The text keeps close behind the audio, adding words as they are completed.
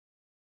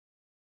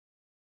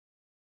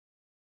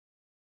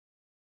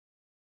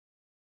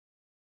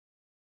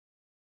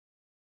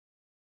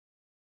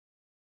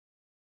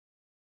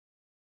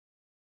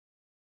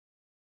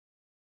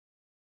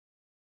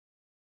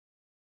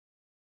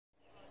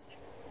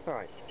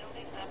Alright.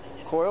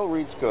 Coil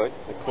reads good.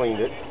 I cleaned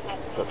it.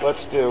 But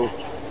let's do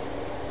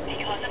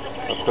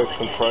a quick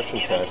compression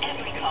test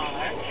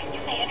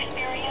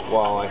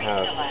while I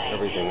have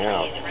everything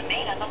out.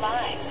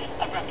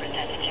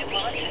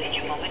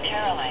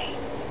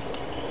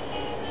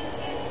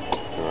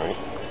 Alright.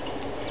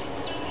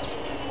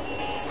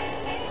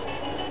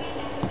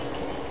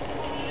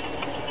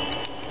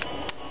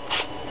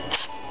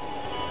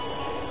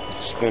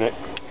 Spin it.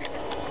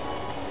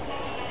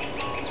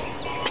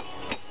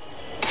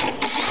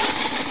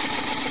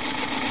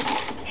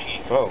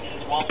 Oh.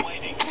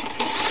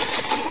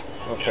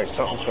 Okay,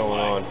 something's going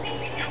on.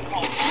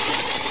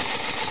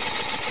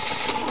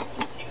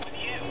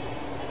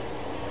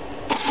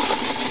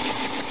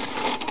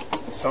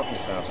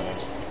 Something's happening.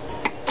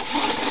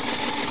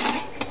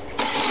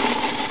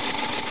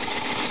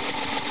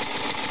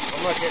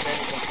 I'm not getting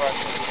any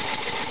compression.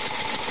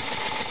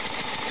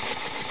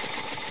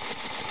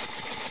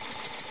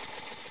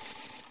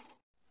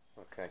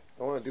 Okay,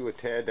 I want to do a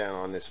tear down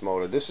on this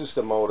motor. This is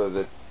the motor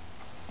that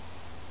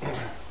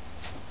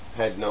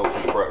had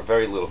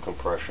very little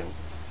compression.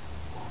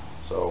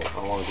 So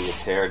I want to do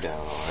a tear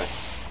down on it.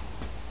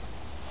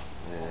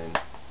 And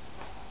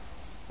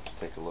let's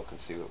take a look and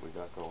see what we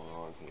got going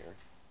on here.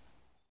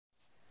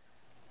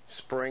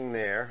 Spring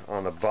there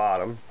on the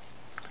bottom,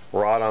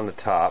 rod on the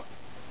top.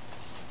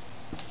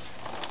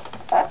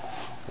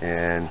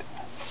 And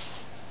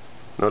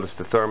notice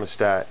the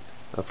thermostat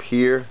up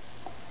here.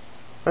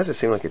 Why does it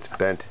seem like it's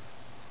bent?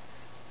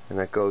 And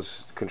that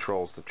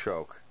controls the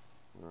choke.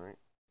 Alright.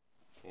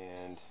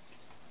 And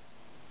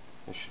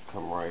this should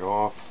come right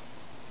off,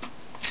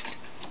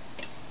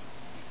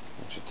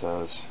 which it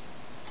does.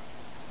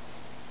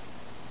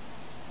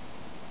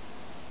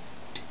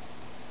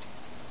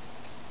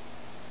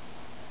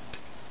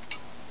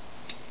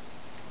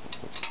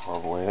 Put the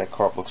carb away. That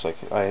carb looks like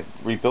I had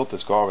rebuilt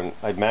this carb and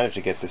I managed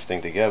to get this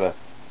thing together.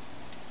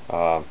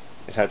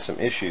 It had some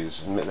issues,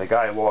 and the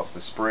guy lost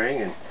the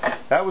spring, and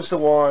that was the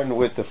one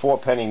with the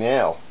 4-penny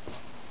nail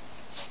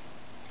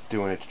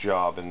doing its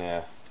job in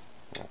there.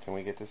 Now, can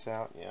we get this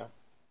out? Yeah. I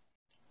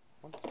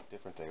wonder how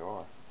different they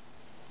are.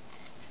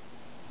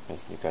 Okay,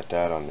 you got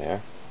that on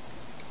there.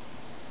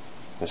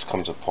 This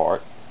comes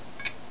apart.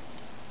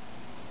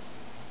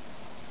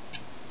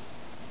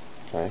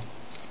 Okay.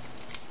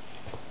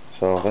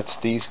 So that's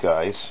these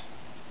guys.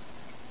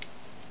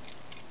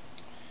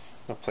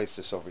 I'm going to place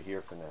this over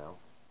here for now.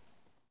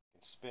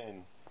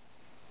 Spin.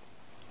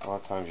 A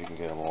lot of times you can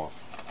get them off.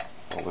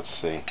 Well, let's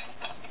see.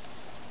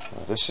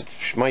 This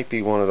might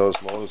be one of those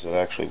motors that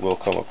actually will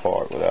come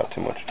apart without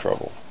too much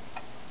trouble.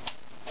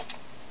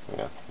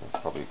 Yeah,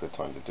 that's probably a good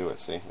time to do it.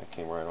 See, that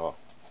came right off.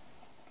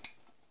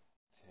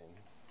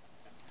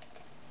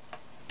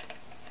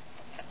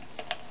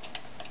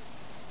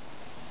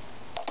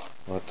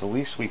 But the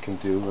least we can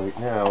do right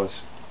now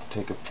is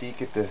take a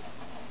peek at the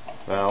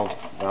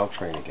valve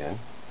train again.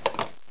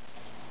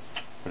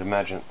 But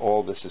imagine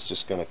all this is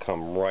just going to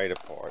come right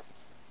apart.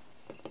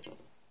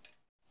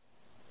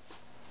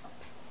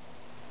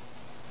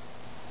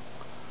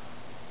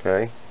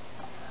 Okay.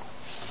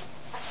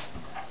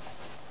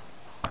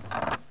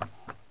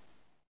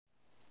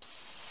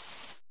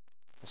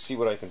 Let's see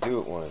what I can do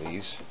with one of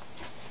these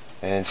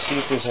and see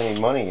if there's any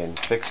money in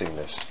fixing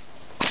this.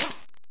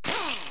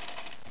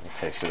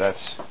 Okay, so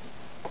that's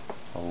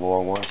a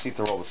long one. See if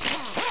they're all the same.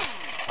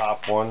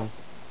 Top one,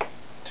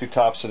 two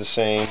tops are the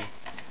same.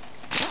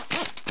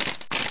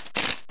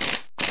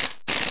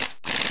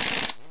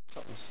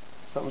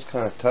 Something's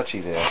kind of touchy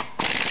there. I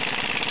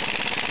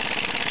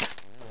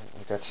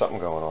got something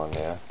going on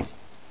there.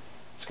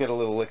 Let's get a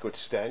little liquid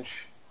stench.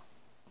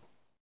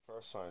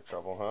 First sign of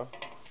trouble, huh?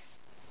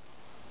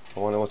 I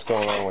wonder what's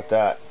going on with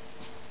that.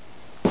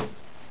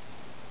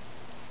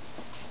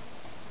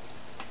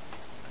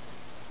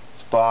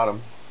 It's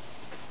bottom.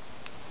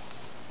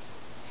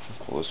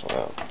 Let's pull this one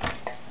out.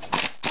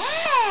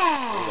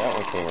 That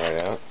one came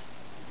right out.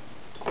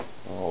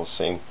 Oh, we'll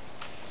see.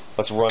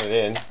 Let's run it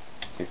in.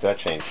 See if that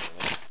changes.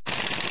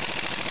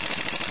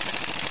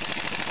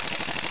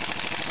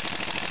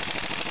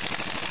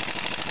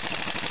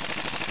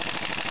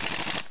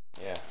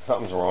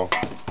 Something's wrong.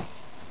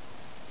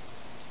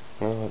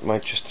 Well, it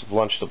might just have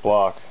lunched the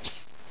block.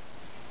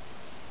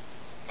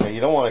 Okay,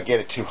 you don't want to get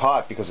it too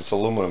hot because it's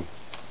aluminum.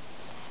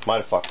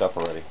 Might have fucked up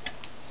already.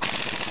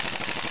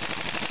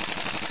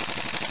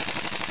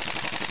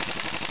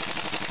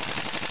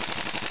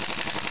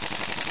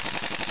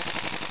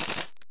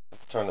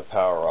 Turn the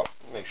power up.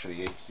 Make sure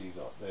the AC's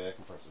on. The air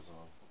compressor's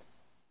on.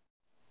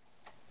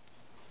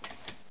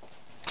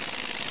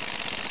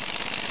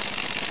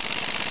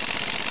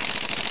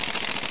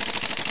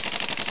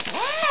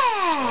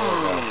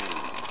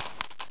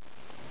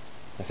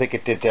 I think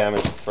it did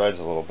damage the threads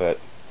a little bit.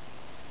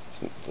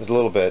 A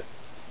little bit.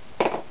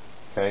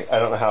 Okay, I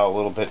don't know how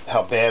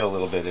bad a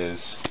little bit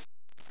is.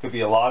 Could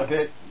be a lot of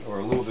it, or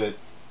a little bit,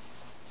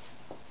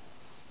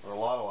 or a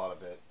lot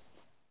of it.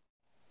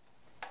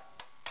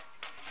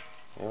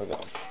 There we go.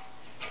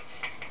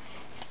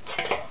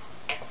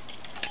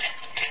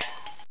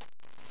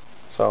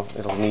 So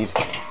it'll need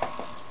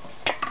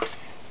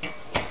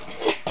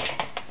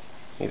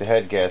a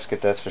head gasket,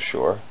 that's for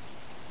sure.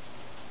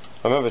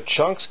 I remember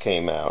chunks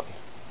came out.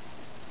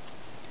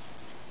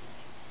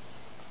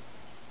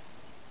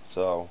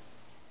 So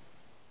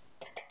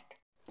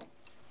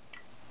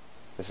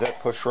is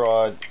that push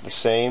rod the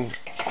same?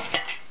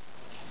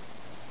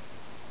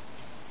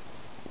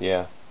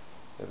 Yeah,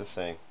 they're the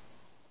same.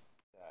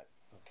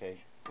 Okay,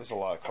 there's a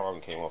lot of carbon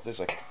came off. There's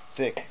like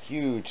thick,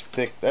 huge,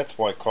 thick. That's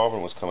why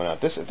carbon was coming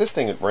out. If this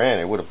thing had ran,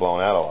 it would have blown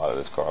out a lot of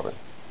this carbon.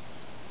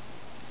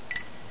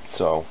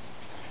 So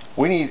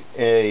we need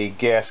a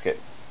gasket.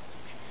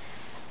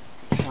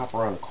 Shop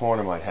around the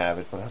corner might have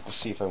it, but I have to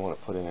see if I want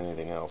to put in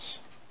anything else.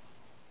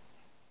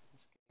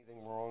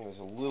 Anything wrong? There's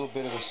a little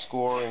bit of a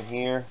score in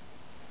here.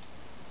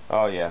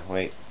 Oh yeah,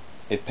 wait.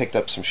 It picked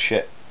up some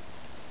shit.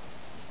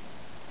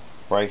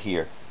 Right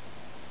here.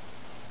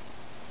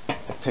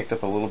 It picked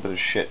up a little bit of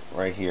shit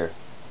right here.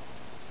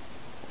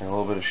 And a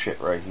little bit of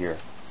shit right here.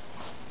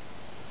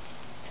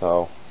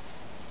 So,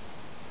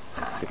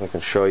 see if I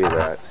can show you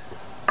that.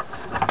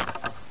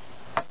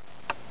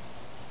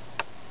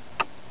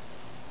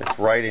 It's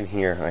right in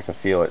here. I can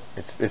feel it.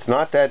 It's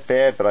not that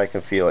bad, but I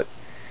can feel it.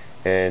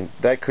 And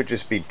that could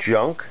just be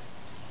junk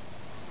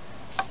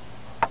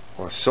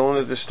or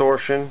cylinder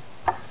distortion.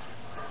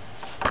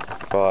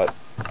 But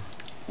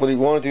what you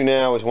want to do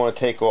now is want to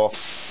take off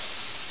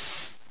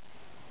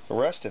the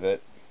rest of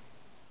it.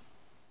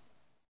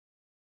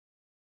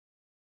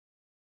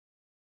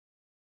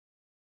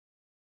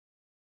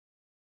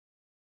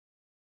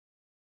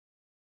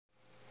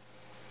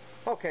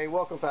 Okay,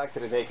 welcome back to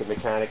the Naked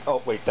Mechanic.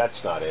 Oh wait,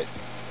 that's not it.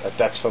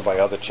 That's for my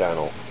other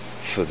channel,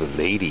 for the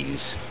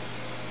ladies.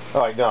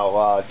 Alright,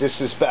 no,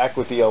 this is back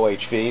with the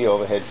OHV,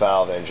 overhead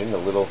valve engine, the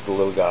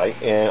little guy,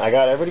 and I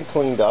got everything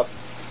cleaned up.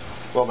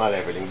 Well, not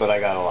everything, but I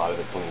got a lot of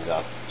it cleaned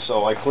up.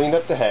 So I cleaned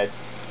up the head,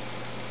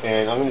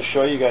 and I'm going to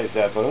show you guys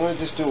that, but I'm going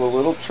to just do a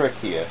little trick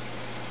here.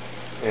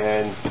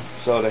 And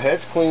so the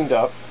head's cleaned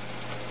up,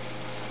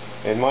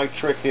 and my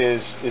trick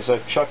is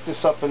I've chucked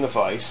this up in the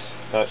vise,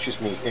 in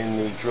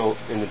the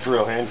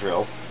hand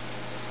drill,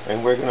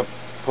 and we're going to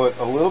put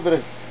a little bit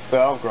of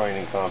valve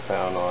grinding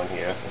compound on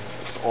here.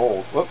 It's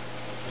old. Whoop.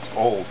 It's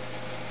old.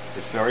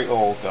 It's very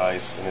old,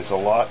 guys, and there's a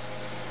lot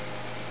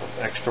of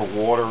extra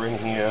water in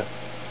here.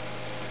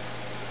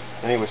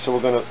 Anyway, so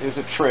here's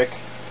a trick.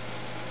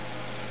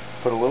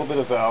 Put a little bit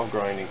of valve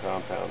grinding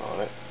compound on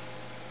it.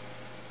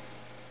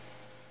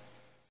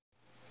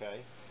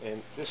 Okay,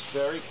 and just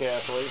very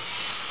carefully.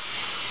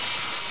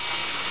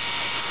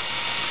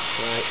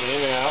 Right, in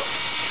and out,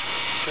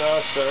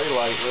 just very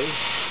lightly.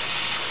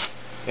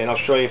 And I'll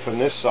show you from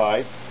this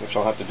side, which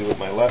I'll have to do with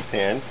my left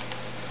hand.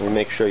 Let me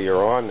make sure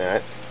you're on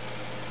that.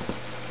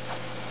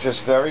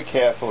 Just very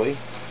carefully.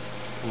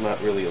 I'm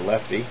not really a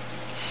lefty.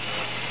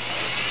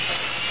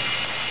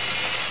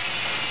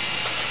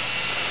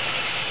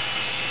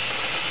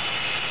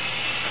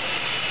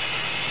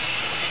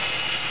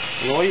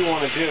 And all you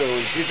want to do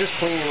is you're just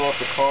cleaning off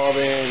the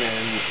carbon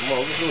and,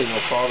 well, there's really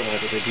no carbon on it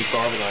because they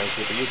decarbonized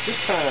it, but you're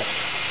just kind of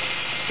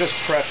just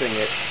prepping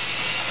it.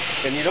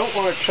 And you don't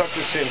want to chuck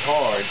this in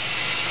hard.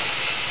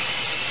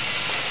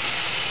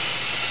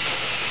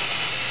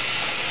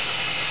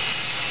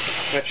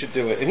 That should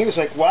do it. And he was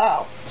like,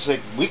 wow. I was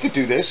like, we could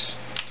do this.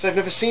 I said, I've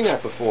never seen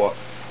that before.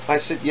 I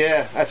said,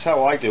 yeah, that's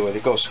how I do it.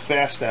 It goes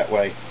fast that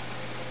way.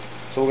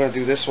 So we're going to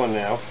do this one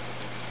now.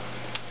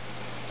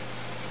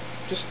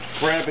 Just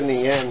grabbing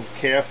the end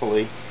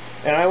carefully.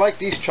 And I like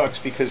these chucks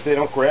because they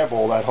don't grab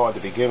all that hard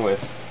to begin with.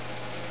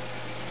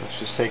 Let's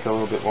just take a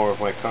little bit more of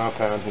my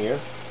compound here.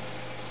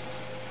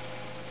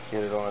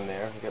 Get it on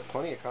there. You got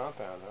plenty of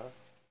compound, huh?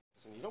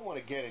 And you don't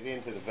want to get it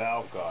into the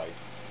valve guide.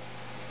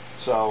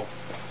 So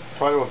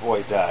try to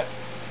avoid that.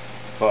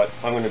 But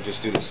I'm going to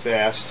just do this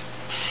fast.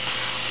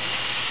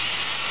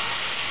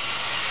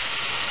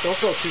 Don't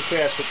go too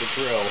fast with the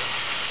drill.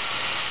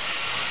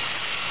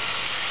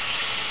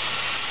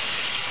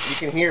 You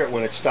can hear it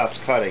when it stops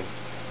cutting.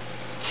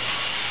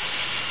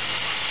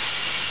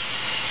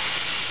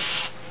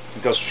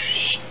 It goes.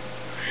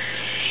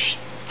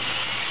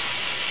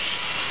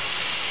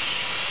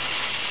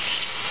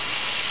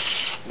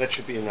 That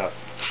should be enough.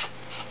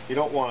 You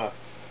don't want to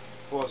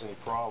cause any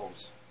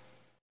problems.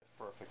 That's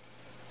perfect.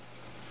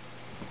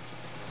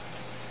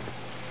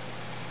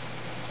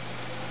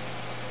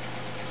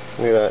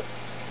 Look at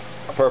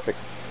that. Perfect.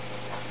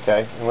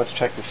 Okay, and let's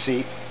check the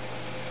seat.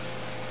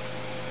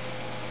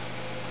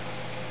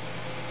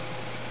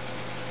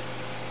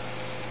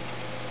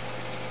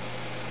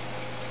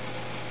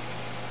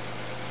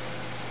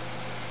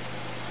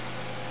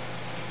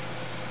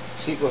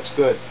 Seat looks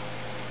good.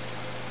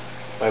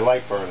 My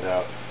light burned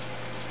out.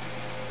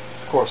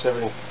 Of course,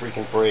 everything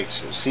freaking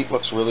breaks. The seat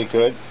looks really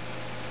good.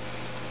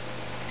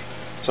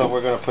 So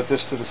we're going to put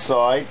this to the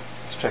side.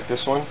 Let's check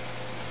this one.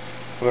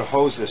 We're going to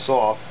hose this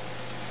off,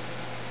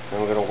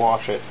 and we're going to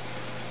wash it.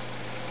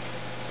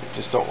 We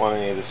just don't want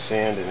any of the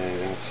sand in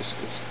anything.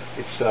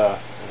 It's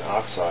an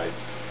oxide.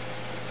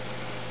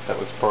 That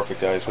looks perfect,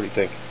 guys. What do you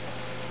think?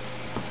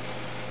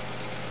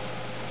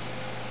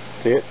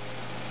 See it?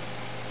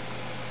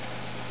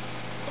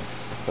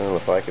 I don't know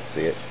if I could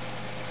see it.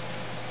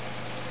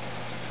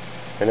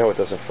 I know it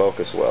doesn't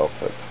focus well,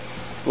 but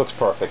it looks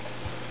perfect.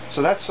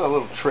 So that's a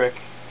little trick.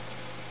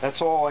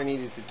 That's all I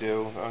needed to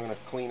do. I'm going to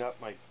clean up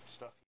my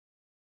stuff.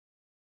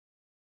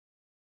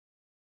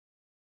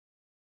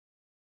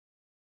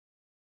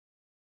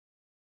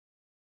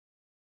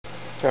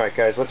 Alright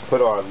guys, let's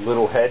put our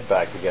little head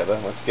back together.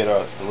 Let's get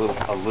a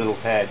little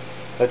head.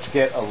 Let's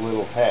get a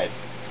little head.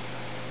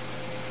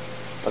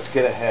 Let's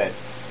get a head.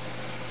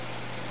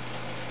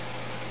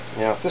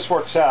 Now if this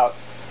works out,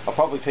 I'll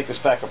probably take this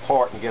back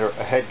apart and get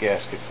a head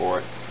gasket for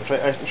it, which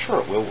I'm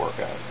sure it will work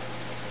out.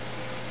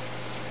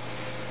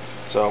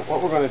 So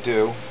what we're going to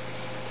do,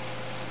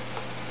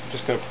 I'm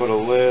just going to put a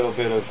little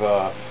bit of,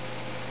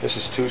 this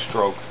is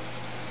two-stroke,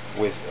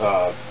 with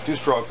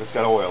two-stroke, it's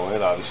got oil in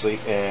it obviously,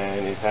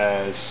 and it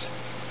has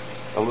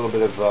a little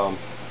bit of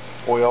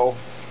oil,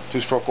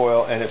 two-stroke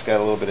oil, and it's got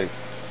a little bit of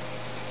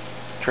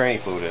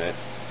tranny fluid in it.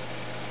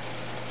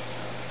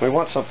 We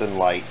want something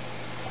light.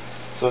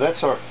 So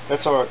that's our,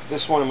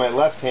 this one in my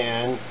left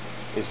hand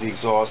is the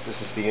exhaust,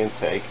 this is the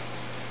intake.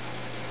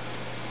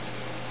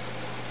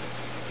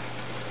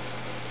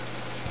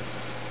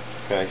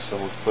 Okay, so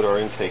let's put our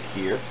intake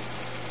here.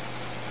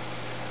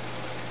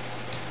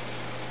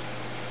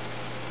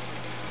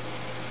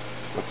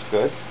 Looks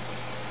good.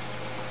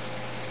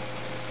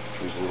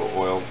 Use a little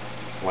oil,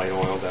 light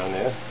oil down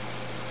there.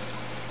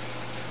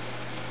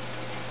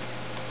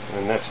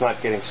 And that's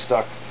not getting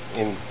stuck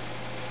in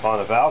on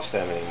the valve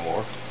stem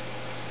anymore.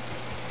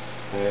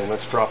 And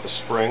let's drop a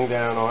spring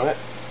down on it.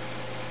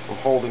 I'm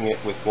holding it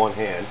with one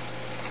hand,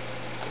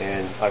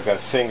 and I've got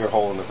a finger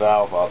holding the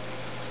valve up,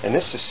 and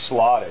this is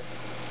slotted.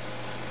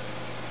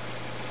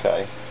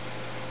 Okay,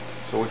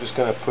 so we're just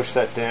going to push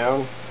that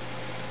down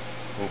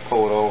and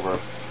pull it over,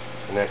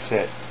 and that's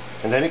it.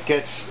 And then it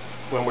gets,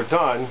 when we're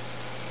done,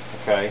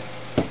 okay,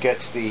 it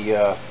gets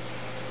the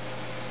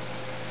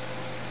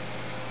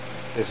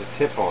there's a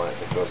tip on it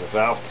that goes, a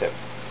valve tip.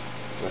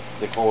 So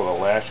they call it a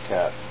lash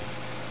cap.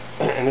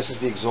 And this is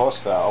the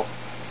exhaust valve.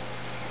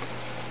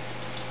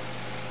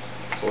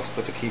 So let's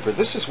put the keeper.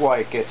 This is why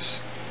it gets,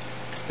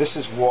 this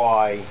is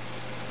why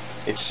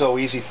it's so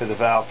easy for the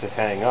valve to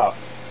hang up.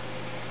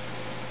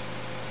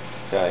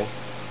 Okay,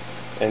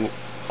 and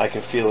I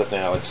can feel it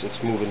now. It's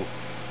moving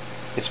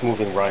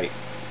right,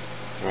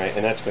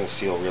 and that's going to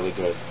seal really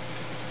good.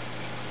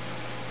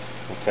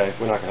 Okay,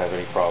 we're not going to have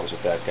any problems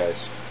with that, guys.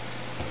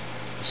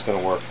 It's going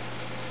to work.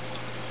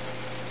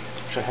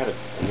 Wish I had a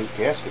new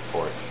gasket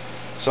for it.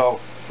 So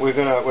we're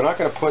not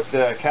going to put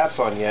the caps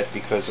on yet,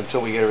 because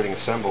until we get everything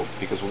assembled,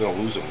 because we're going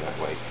to lose them that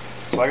way.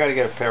 So I got to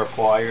get a pair of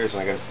pliers,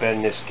 and I got to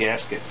bend this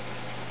gasket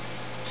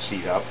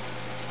seat up.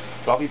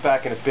 But I'll be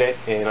back in a bit,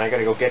 and I got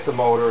to go get the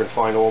motor and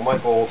find all my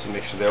bolts and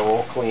make sure they're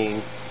all clean,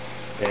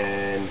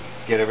 and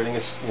get everything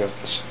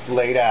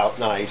laid out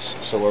nice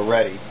so we're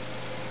ready.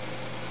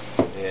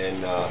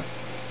 And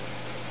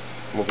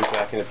we'll be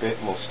back in a bit,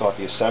 and we'll start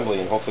the assembly,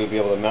 and hopefully we'll be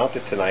able to mount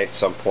it tonight at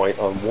some point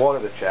on one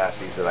of the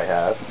chassis that I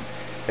have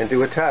and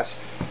do a test.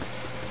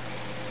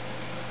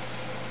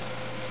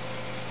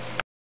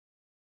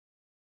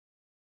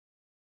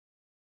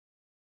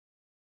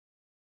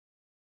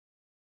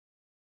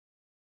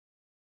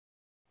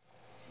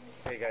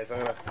 Hey guys,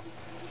 I'm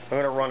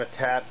gonna run a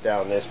tap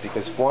down this,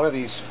 because one of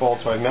these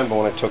bolts, I remember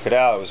when I took it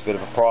out, it was a bit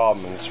of a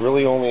problem, and it's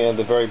really only at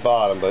the very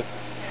bottom, but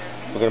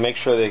we're gonna make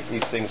sure that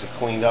these things are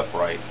cleaned up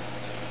right.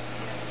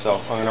 So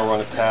I'm gonna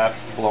run a tap,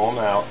 blow them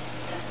out,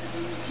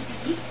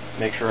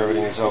 make sure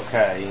everything is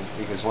okay,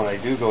 because when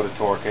I do go to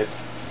torque it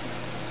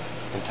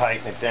and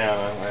tighten it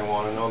down, I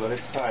want to know that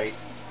it's tight.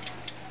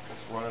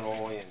 Let's run it all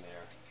the way in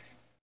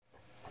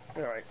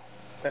there. Alright,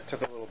 that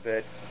took a little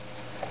bit,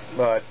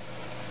 but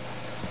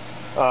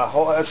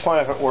that's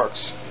fine if it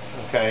works.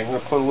 Okay, I'm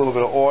going to put a little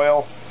bit of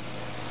oil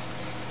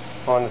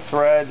on the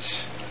threads.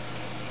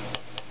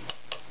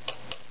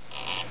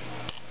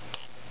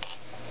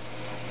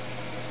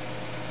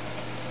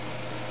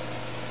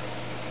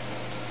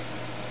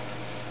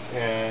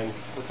 And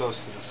put those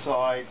to the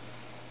side.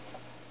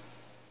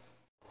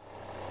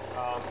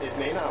 It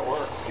may not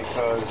work,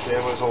 because there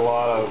was a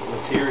lot of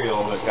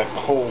material that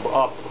got pulled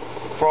up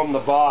from the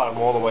bottom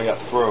all the way up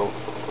through.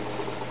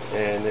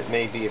 And it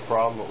may be a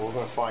problem, but we're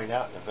going to find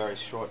out in a very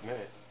short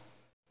minute.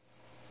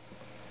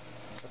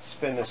 Let's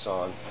spin this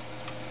on.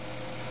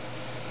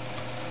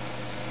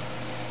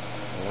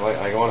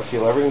 I want to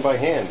feel everything by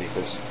hand,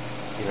 because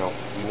you know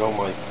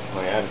my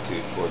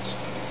attitude towards,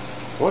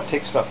 I want to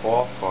take stuff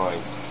off, fine,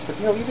 but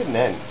even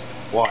then,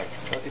 why?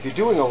 If you're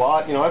doing a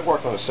lot, I've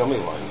worked on assembly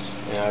lines,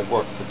 and I've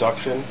worked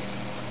production,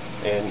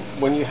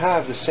 and when you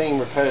have the same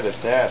repetitive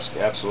task,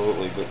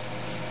 absolutely, but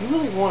you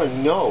really want to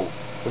know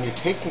when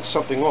you're taking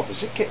something off,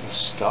 is it getting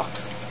stuck?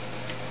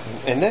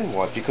 And then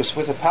what? Because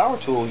with a power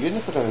tool, you're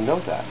never going to know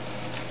that.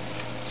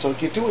 So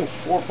if you're doing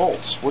 4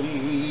 bolts, what do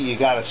you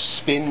got to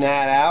spin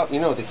that out?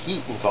 The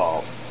heat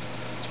involved,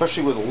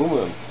 especially with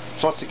aluminum. It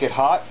starts to get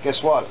hot,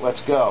 guess what?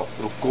 Let's go.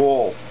 It'll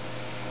gall.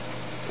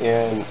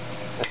 And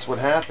that's what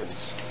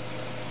happens.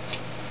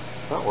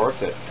 not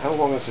worth it. How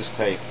long does this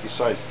take?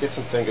 Besides, get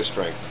some finger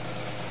strength.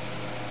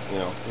 You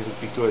know, it would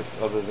be good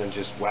other than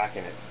just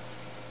whacking it,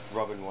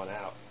 rubbing one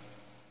out.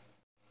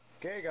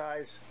 Okay,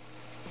 guys,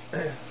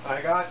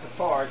 I got the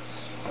parts,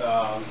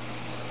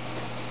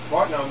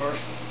 part number.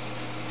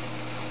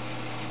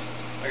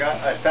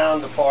 I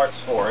found the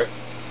parts for it,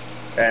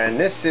 and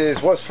this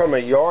was from a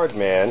yard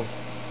man,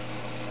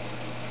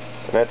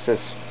 and that says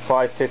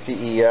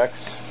 550 EX.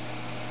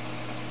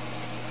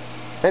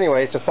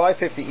 Anyway, it's a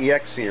 550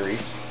 EX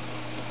series,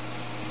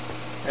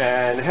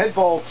 and the head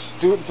bolts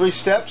do it in 3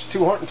 steps,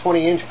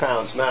 220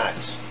 inch-pounds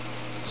max.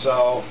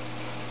 So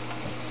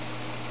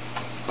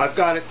I've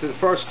got it to the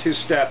first 2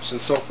 steps,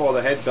 and so far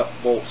the head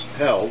bolts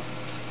held.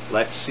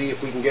 Let's see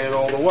if we can get it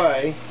all the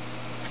way.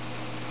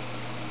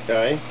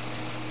 Okay.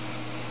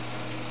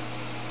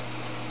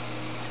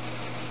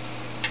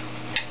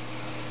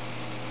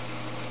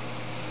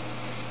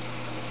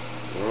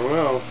 I don't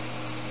know.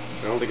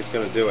 I don't think it's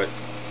going to do it.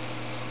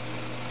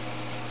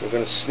 We're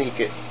going to sneak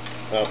it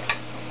up.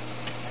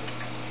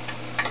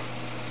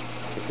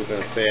 I think we're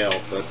going to fail,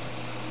 but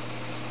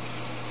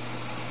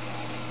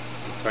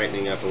I'm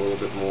tightening up a little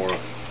bit more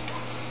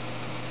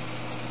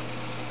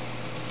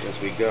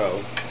as we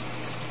go.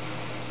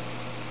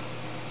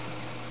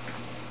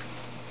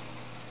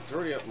 It's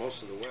already up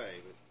most of the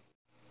way,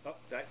 but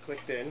that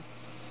clicked in.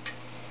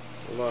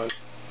 Hold on.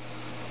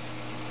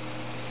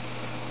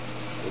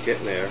 We're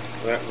getting there.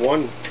 That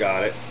one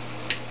got it.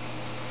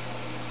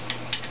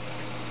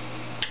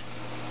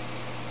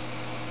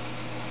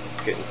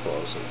 It's getting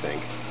close, I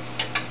think.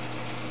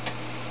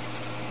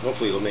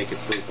 Hopefully it'll make it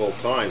through both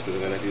times, because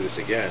I'm going to do this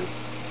again.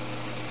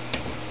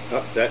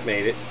 That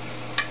made it.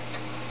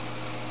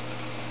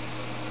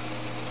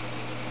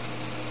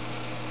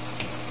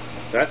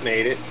 That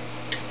made it.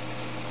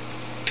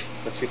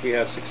 Let's see if we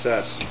have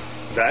success.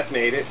 That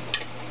made it.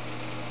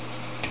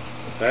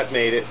 That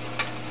made it.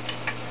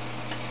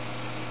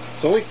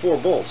 It's only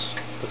 4 bolts.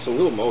 It's a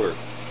little motor.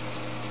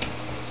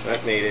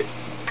 That made it.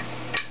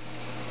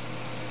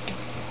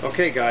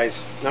 Okay, guys,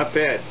 not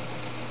bad.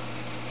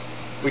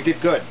 We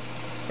did good.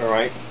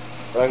 Alright.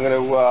 I'm going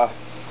to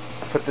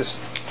put this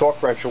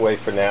torque wrench away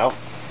for now.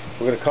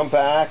 We're going to come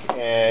back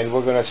and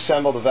we're going to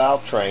assemble the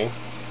valve train.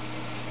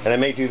 And I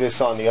may do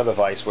this on the other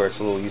vise where it's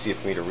a little easier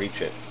for me to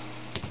reach it.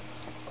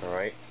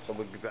 Alright, so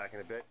we'll be back in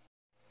a bit.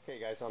 Okay,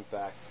 guys, I'm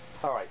back.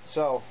 Alright,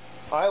 so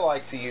I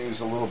like to use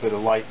a little bit of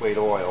lightweight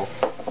oil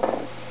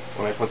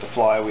when I put the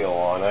flywheel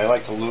on. I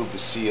like to lube the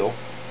seal.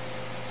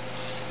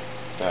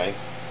 Okay,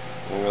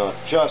 I'm going to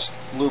just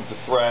lube the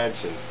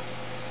threads and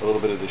a little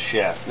bit of the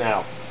shaft.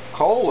 Now,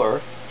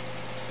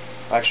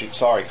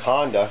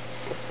 Honda,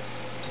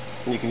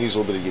 and you can use a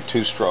little bit of your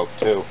 2-stroke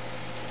too,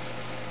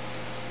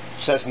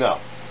 says no.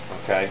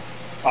 Okay,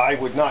 I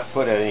would not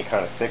put any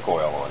kind of thick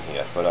oil on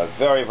here, but a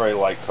very, very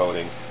light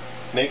coating.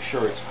 Make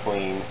sure it's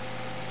clean.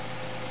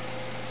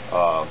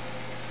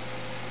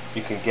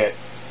 You can get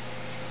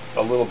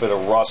a little bit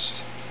of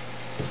rust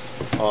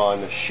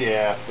on the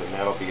shaft, and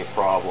that'll be a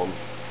problem.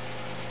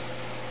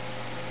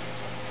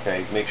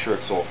 Okay, make sure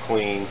it's all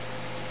clean.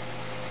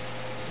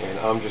 And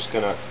I'm just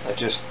gonna,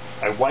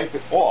 I wipe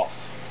it off.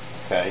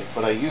 Okay,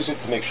 but I use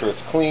it to make sure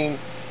it's clean.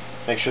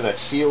 Make sure that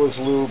seal is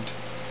lubed.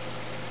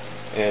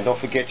 And don't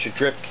forget your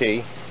drip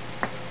key.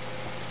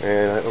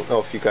 And I don't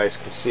know if you guys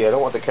can see. I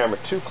don't want the camera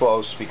too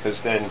close,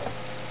 because then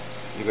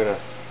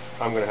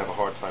I'm gonna have a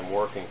hard time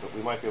working. But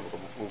we might be able to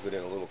move it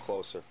in a little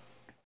closer,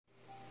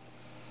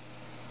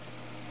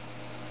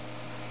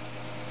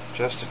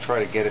 just to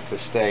try to get it to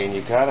stay. And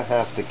you gotta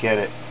have to get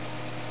it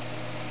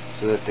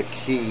so that the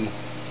key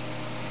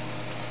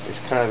is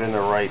kind of in the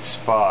right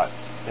spot,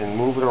 and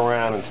move it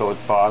around until it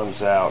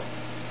bottoms out.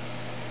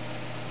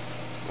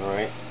 All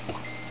right.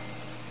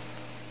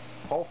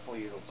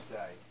 Hopefully it'll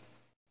stay.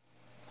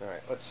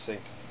 Alright, let's see.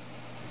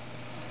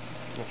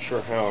 Not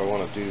sure how I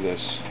want to do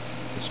this.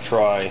 Let's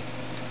try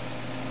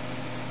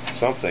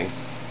something.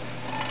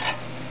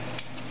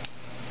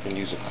 You can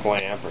use a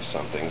clamp or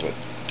something, but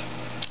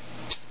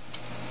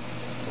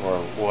or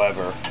a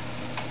lever.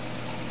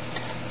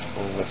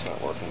 Oh, that's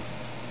not working.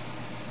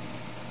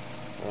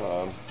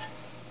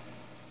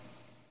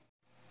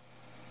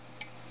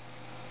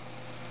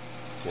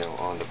 You know,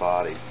 on the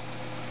body.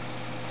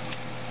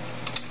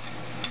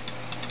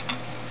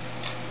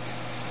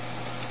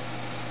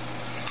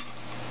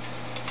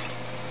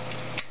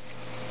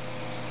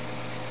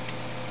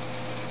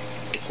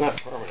 It's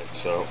not permanent,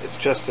 so it's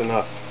just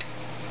enough.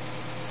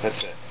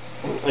 That's it.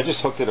 I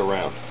just hooked it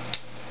around.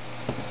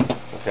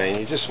 Okay, and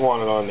you just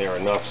want it on there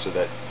enough so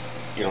that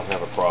you don't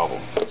have a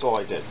problem. That's all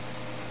I did.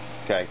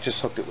 Okay, just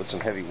hooked it with some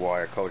heavy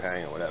wire, coat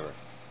hanger, whatever.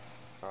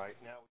 Alright,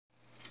 now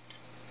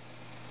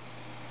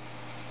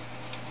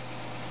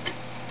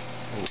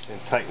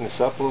and tighten this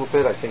up a little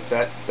bit. I think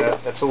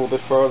that's a little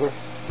bit further.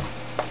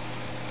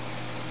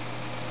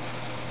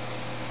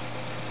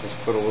 Just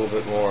put a little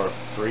bit more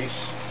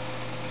grease.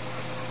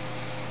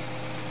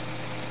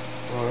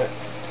 Alright.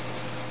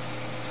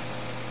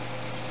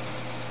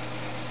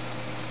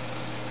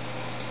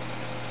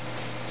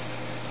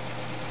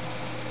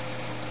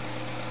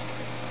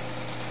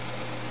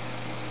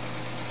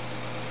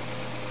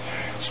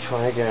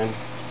 try again.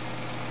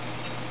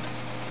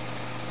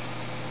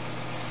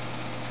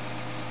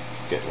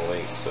 Getting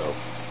late, so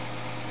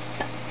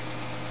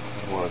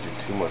I don't want to do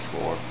too much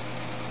more.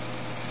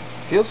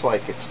 Feels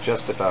like it's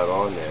just about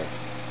on there,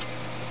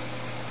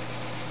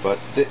 but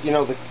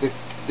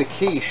the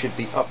key should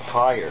be up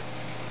higher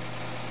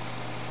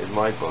in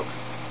my book.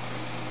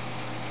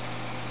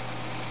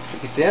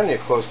 Should be damn near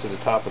close to the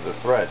top of the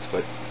threads,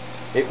 but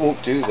it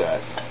won't do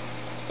that.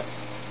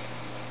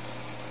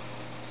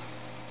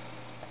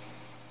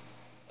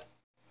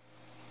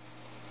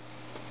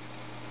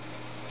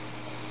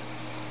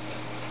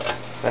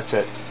 That's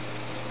it.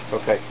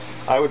 Okay,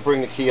 I would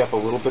bring the key up a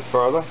little bit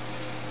further.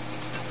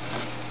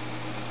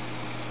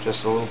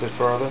 Just a little bit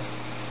further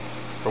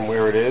from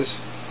where it is.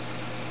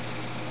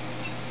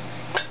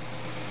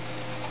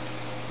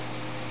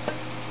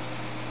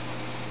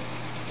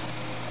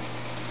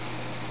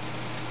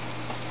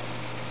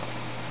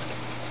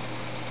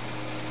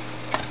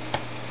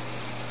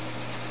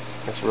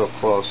 That's real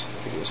close.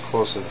 I think it was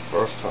closer the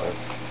first time.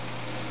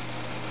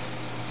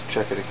 Let's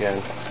check it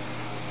again.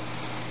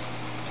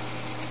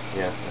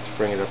 Yeah, let's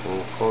bring it up a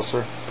little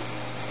closer.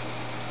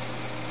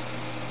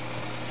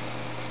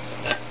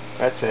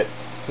 That's it.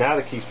 Now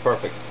the key's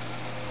perfect.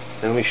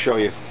 And let me show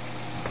you.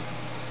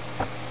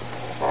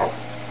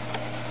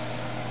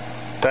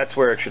 That's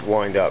where it should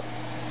wind up.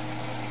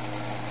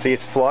 See,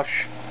 it's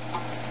flush.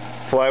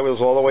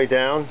 Flywheel's all the way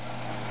down.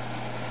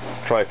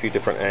 Try a few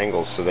different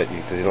angles so that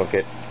you don't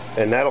get,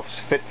 and that'll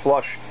fit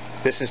flush.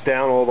 This is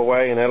down all the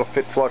way, and that'll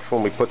fit flush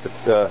when we put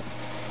the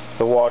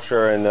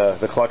washer and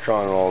the clutch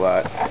on and all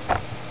that.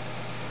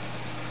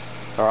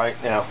 All right,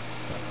 now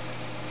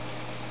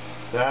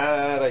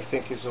that I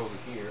think is over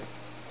here.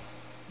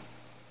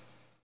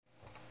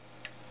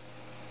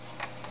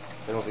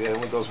 It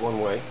only goes one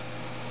way.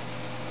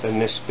 Then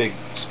this big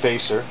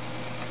spacer,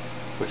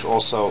 which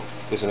also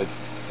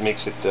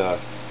makes it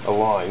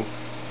align.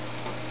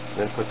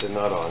 Then put the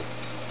nut on.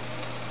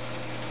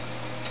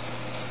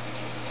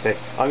 Okay,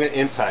 I'm going to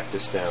impact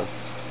this down,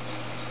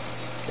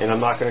 and I'm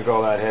not going to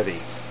go that heavy.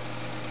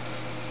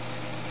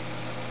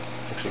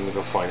 Actually, I'm going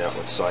to go find out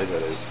what size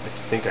that is.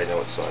 I think I know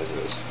what size it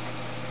is.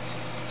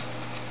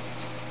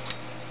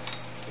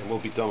 And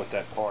we'll be done with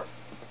that part.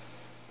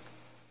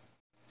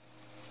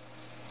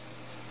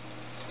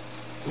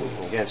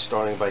 Again,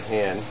 starting by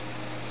hand.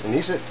 And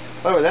these are,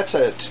 by the way, that's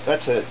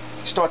a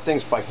start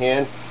things by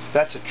hand.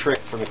 That's a trick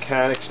for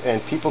mechanics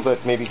and people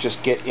that maybe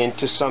just get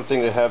into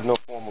something that have no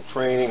formal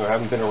training or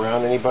haven't been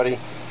around anybody.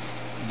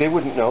 They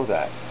wouldn't know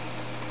that.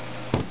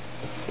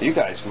 You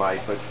guys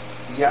might, but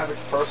the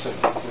average person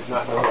would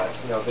not know that.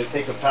 You know, they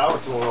take a power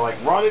tool and they're like,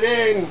 run it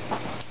in,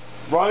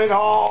 run it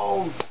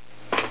home.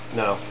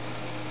 No,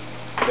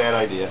 bad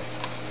idea.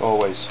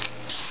 Always.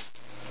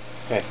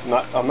 Okay,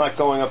 I'm not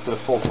going up to the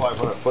full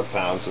 500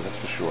 foot-pounds, so that's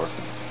for sure.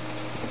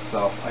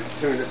 So I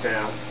tuned it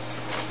down.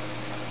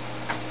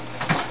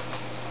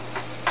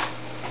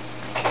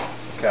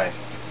 Okay,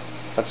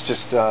 let's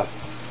just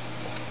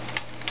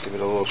give it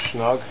a little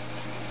snug.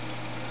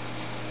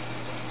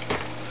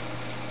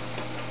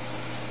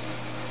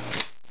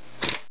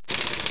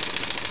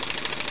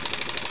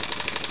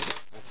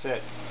 That's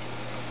it.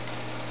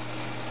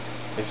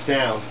 It's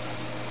down.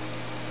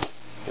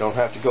 You don't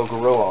have to go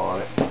gorilla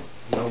on it.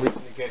 No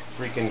reason to get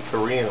freaking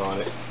Korean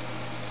on it.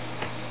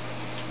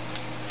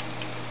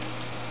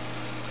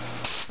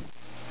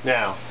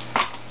 Now,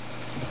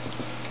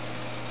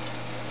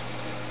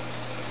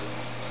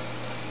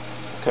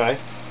 okay.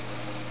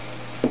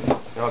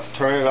 Now let's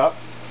turn it up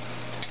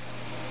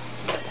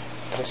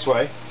this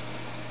way.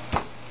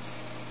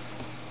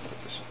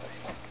 This way.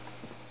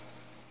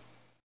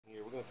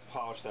 Here, we're going to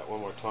polish that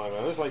one more time. I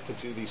always like to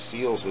do these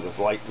seals with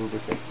a light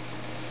lubricant.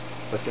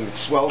 But then it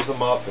swells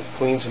them up and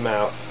cleans them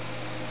out.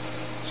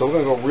 So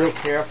we're going to go real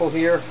careful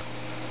here.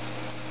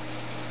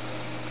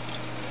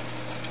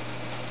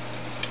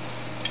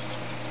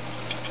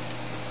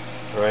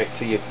 Alright,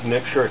 till you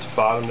make sure it's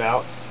bottomed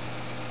out.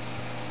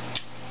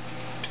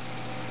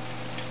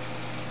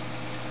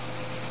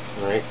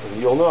 Alright,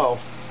 and you'll know.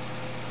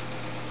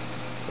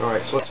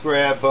 Alright, so let's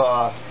grab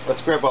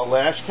our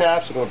lash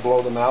caps. I'm going to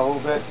blow them out a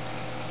little bit.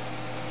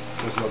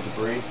 There's no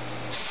debris.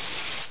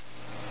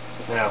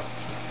 Now,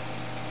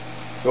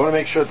 you want to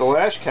make sure the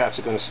lash caps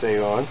are going to stay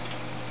on.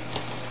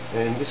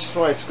 And this is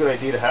why it's a good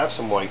idea to have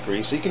some white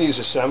grease. So you can use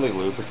assembly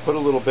lube, but put a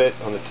little bit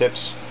on the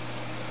tips.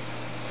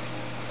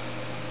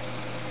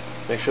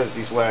 Make sure that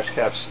these lash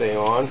caps stay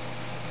on.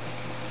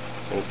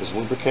 And if there's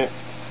lubricant,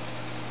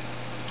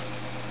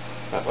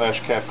 that lash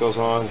cap goes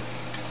on.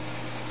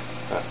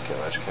 That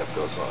lash cap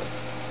goes on.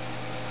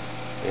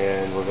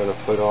 And we're going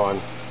to put a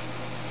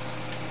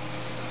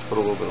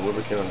little bit of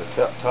lubricant on the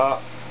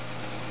top.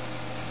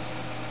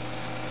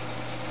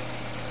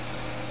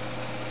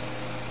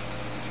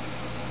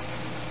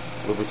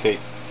 Lubricate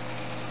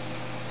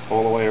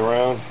all the way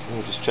around. Let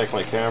me just check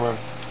my camera.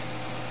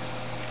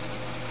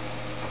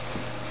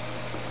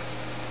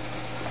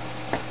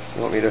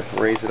 You want me to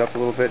raise it up a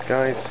little bit,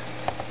 guys?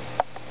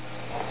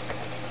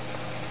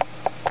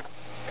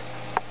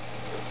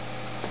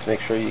 to make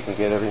sure you can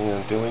get everything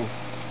I'm doing.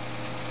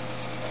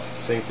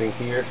 Same thing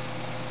here.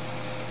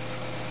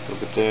 A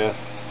little bit there.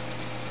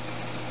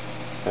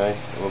 Okay,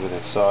 a little bit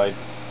inside.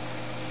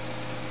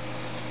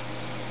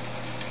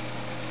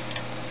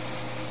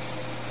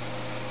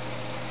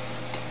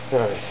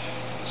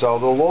 Alright, so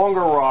the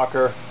longer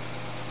rocker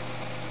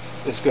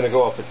is going to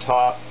go up the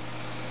top.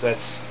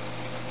 That's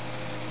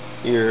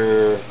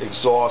your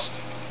exhaust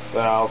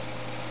valve.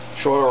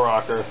 Shorter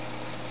rocker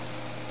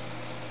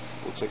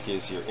looks like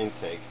is your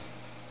intake.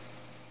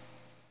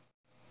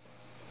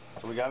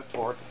 So we got a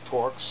Torx.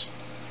 What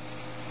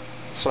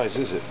size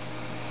is it?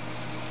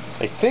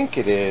 I think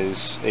it is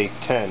a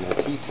 10, a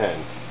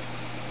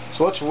T10.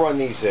 So let's run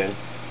these in.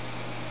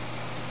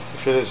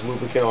 Make sure there's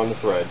lubricant on the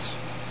threads.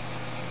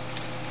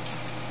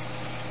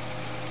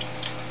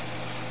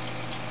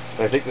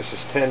 I think this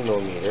is 10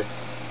 millimeter.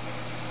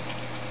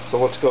 So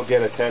let's go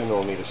get a 10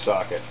 millimeter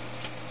socket.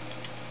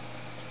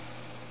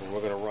 And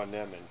we're going to run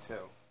them in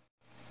too.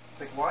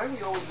 Like, why are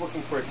we always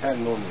looking for a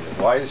 10 millimeter?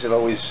 Why is it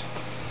always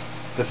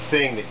the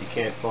thing that you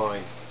can't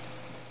find?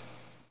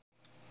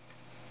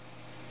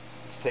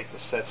 Let's take the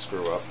set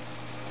screw up.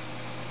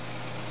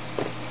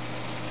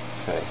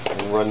 Okay,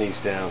 and run these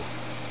down.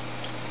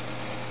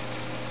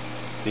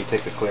 So you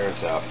take the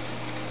clearance out.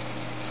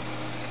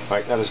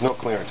 Alright, now there's no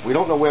clearance. We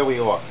don't know where we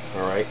are,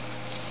 alright?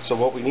 So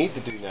what we need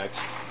to do next,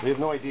 we have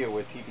no idea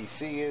where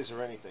TBC is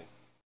or anything.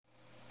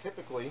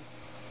 Typically,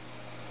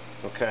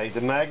 okay,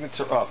 the magnets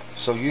are up,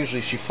 so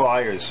usually she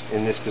fires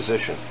in this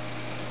position.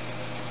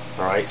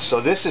 Alright, so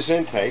this is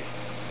intake.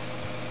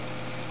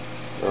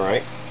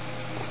 Alright.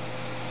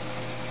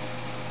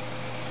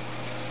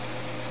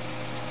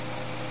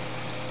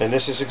 And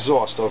this is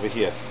exhaust over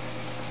here.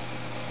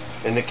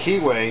 And the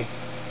keyway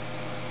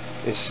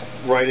is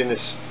right in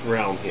this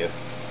realm here.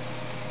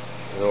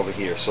 And over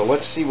here. So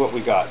let's see what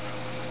we got.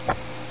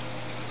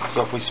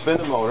 So if we spin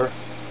the motor,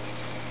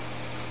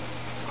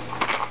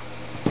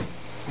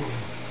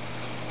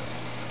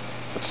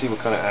 let's see what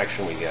kind of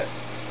action we get.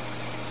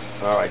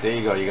 Alright, there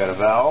you go. You got a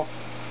valve.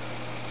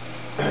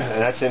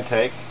 And that's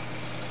intake.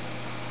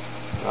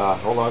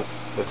 Hold on.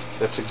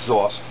 That's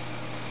exhaust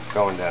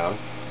going down.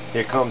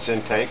 Here comes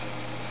intake.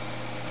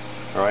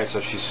 Alright, so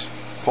she's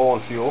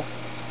pulling fuel.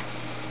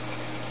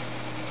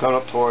 Going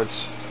up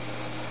towards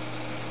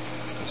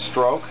the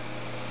stroke.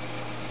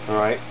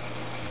 Alright,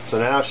 so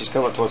now she's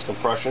coming up towards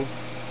compression.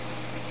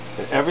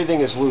 And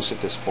everything is loose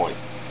at this point.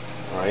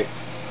 Alright,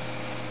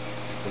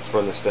 let's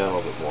run this down a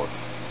little bit more.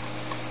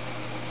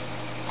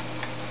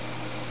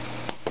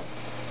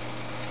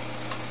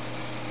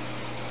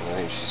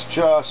 Alright, she's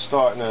just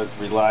starting to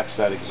relax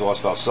that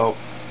exhaust valve. So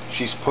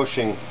she's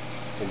pushing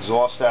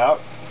exhaust out.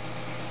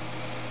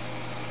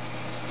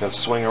 Gonna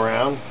swing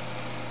around.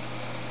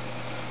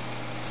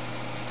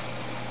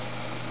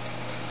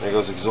 There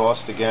goes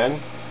exhaust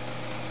again.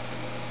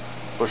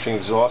 Pushing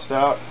exhaust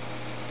out.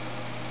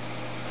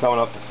 Coming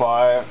up to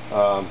fire.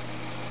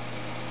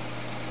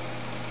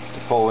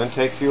 To pull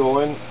intake fuel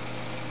in.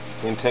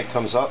 Intake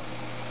comes up.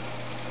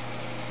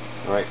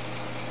 Alright.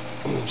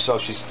 So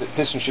the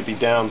piston should be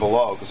down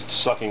below because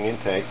it's sucking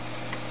intake.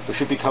 We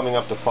should be coming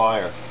up to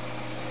fire.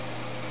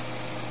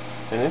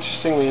 And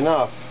interestingly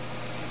enough,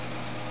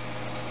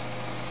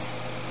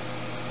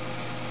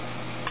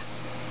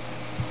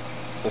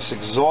 this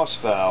exhaust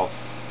valve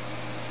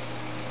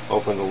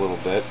opened a little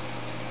bit,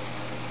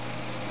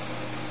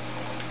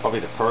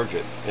 probably to purge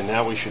it, and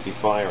now we should be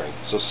firing.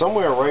 So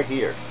somewhere right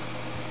here,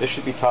 this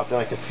should be top down.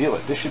 I can feel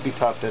it. This should be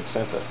top dead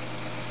center.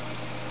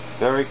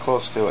 Very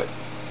close to it.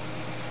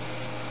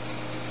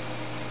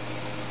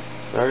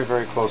 Very,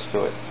 very close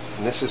to it.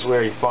 And this is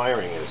where your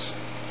firing is.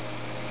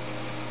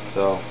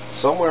 So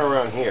somewhere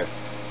around here.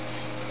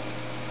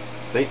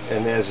 See?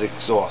 And there's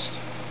exhaust.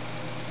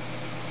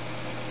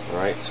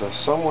 Alright, so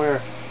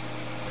somewhere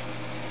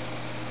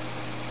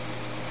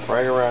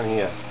right around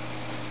here.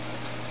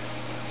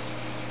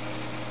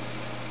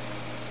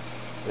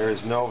 There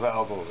is no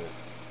valve movement.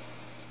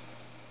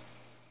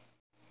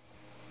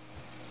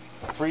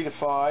 3 to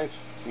 5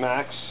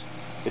 max.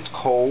 It's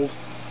cold,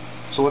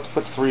 so let's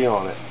put 3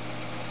 on it.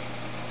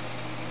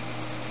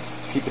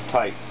 Let's keep it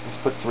tight.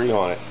 Let's put 3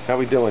 on it. How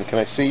we doing? Can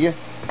I see you?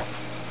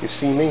 You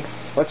see me?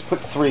 Let's put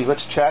 3.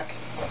 Let's check.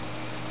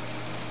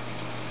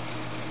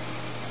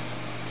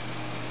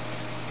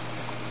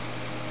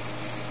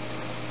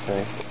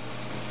 Okay.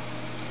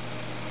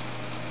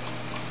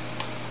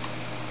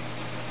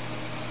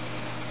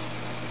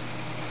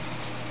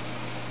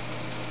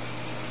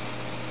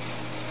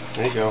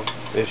 There you go.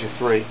 There's your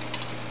 3.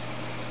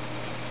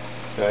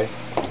 Okay.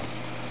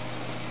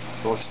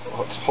 So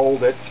let's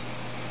hold it.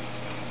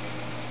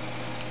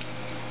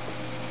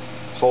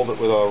 Let's hold it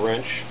with our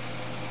wrench.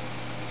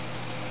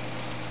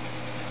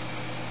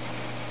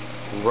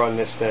 And run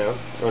this down.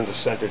 Run the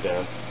center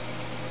down.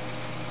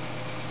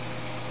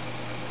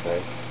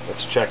 Okay.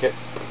 Let's check it.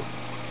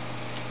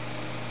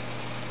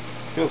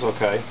 Feels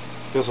okay.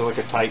 Feels like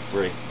a tight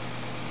 3.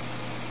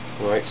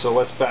 Alright, so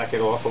let's back it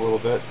off a little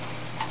bit.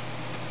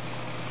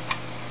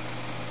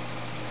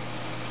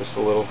 Just a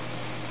little.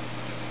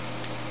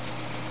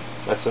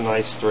 That's a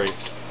nice 3.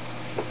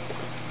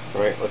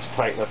 Alright, let's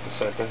tighten up the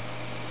center.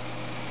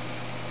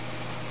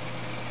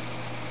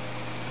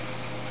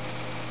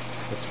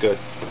 That's good.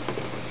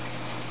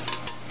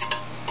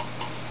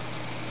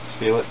 Let's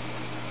feel it.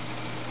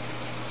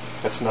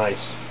 That's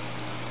nice.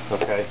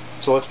 Okay,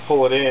 so let's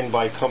pull it in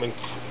by coming.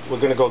 We're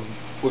gonna go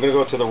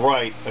to the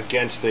right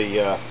against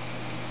the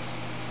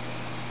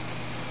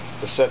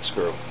set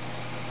screw.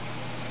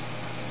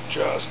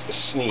 Just a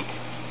sneak.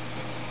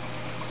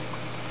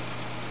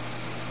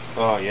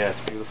 Oh yeah, it's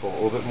beautiful. A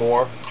little bit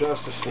more,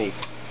 just a sneak.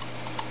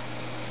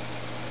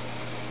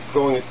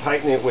 Going and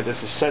tightening it with this,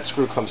 the set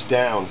screw comes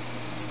down.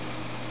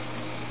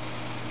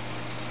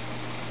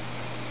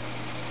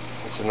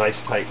 It's a nice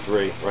tight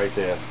 3 right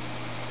there.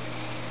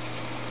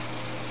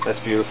 That's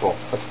beautiful.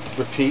 Let's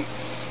repeat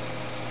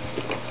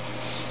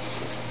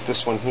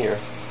this one here.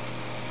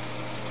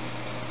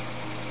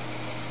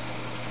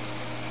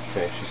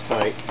 Okay, she's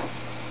tight.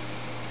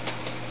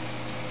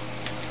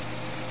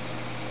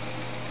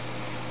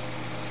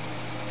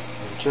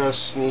 And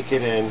just sneak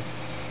it in.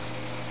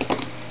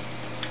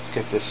 Let's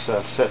get this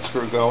set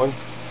screw going.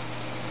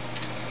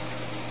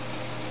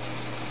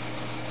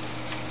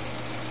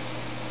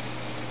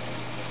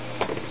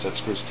 Set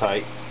screw's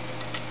tight.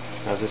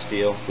 How's this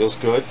feel? Feels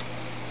good?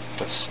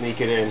 Let's sneak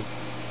it in.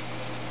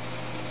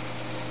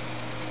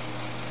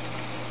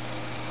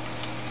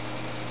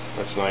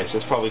 That's nice.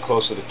 That's probably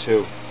closer to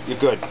 2. You're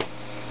good.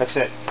 That's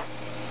it.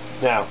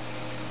 Now,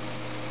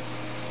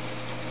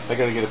 I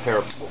gotta get a pair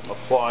of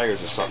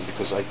pliers or something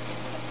because I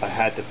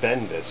had to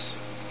bend this.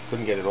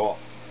 Couldn't get it off.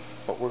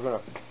 But we're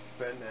gonna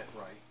bend that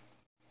right.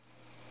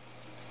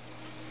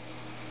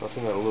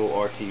 Nothing that a little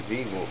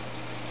RTV will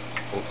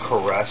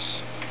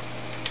caress.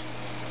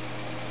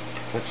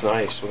 That's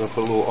nice. We're gonna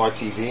put a little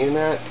RTV in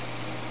that.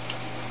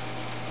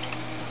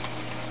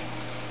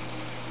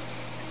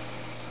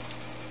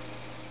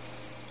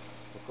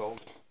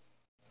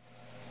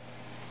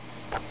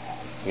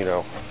 You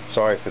know,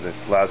 sorry for the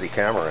lousy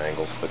camera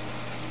angles, but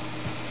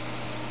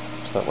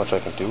there's not much I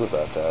can do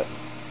about that.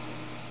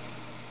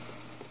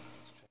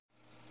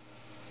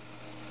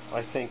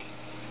 I think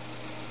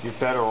you're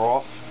better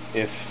off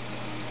if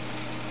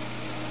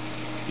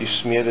you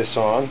smear this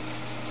on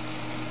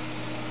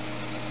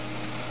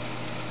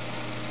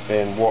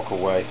and walk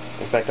away.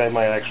 In fact, I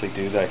might actually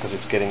do that because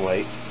it's getting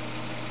late.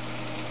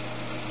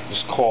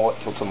 Just call it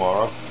till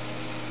tomorrow,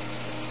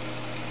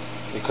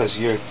 because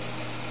you're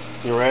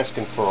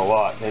asking for a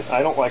lot, and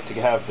I don't like to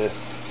have the.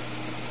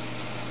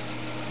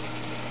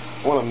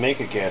 I want to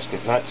make a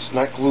gasket, not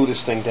glue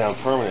this thing down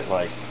permanent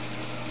like.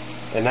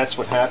 And that's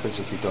what happens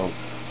if you don't.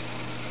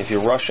 If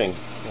you're rushing,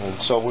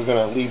 and so we're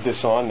going to leave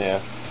this on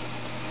there.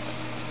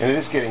 And it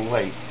is getting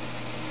late,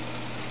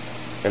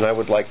 and I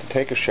would like to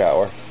take a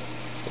shower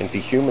and be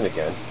human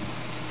again.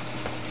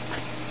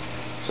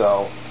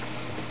 So.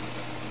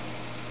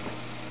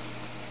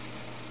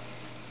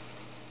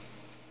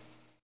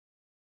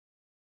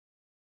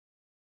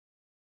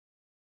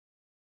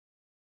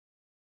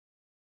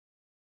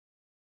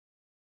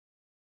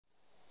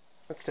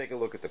 Let's take a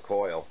look at the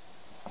coil.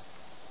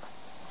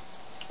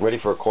 Ready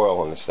for a coil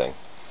on this thing.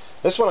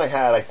 This one I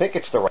had, I think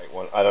it's the right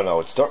one. I don't know,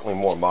 it's certainly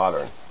more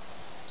modern.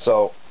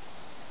 So,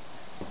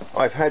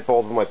 I've had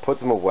both of them, I put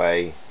them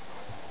away.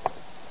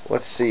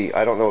 Let's see,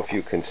 I don't know if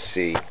you can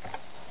see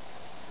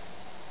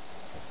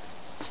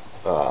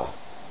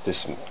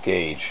this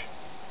gauge,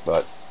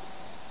 but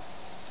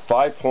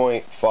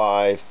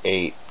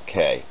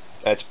 5.58K.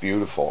 That's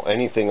beautiful.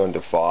 Anything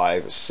under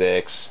 5 or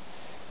 6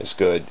 is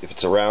good. If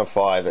it's around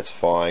 5, that's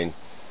fine.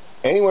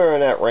 Anywhere in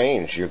that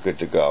range, you're good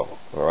to go.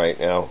 Alright,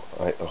 now,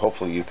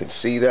 hopefully you can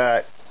see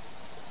that.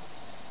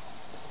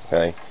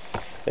 Okay.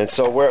 And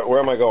so where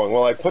am I going?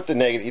 Well, I put the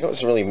negative, it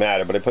doesn't really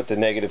matter, but I put the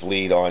negative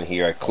lead on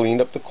here. I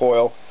cleaned up the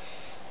coil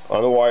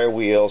on the wire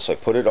wheel, so I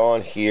put it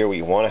on here.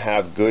 We want to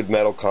have good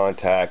metal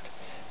contact,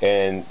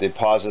 and the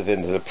positive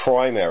into the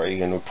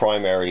primary, and the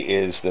primary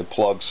is the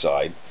plug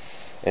side.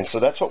 And so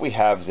that's what we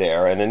have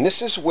there. And then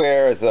this is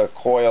where the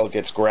coil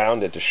gets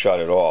grounded to shut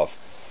it off.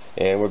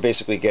 And we're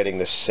basically getting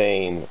the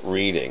same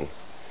reading.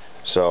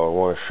 So I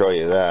want to show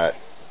you that.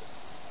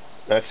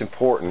 That's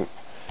important.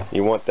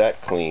 You want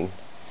that clean.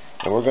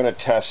 And we're going to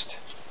test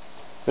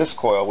this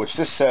coil, which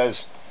this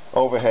says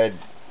overhead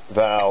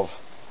valve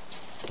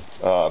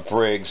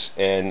Briggs,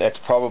 and that's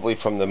probably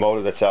from the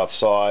motor that's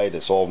outside.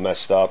 It's all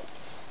messed up,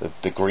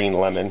 the green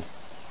lemon.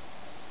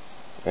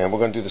 And we're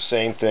going to do the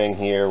same thing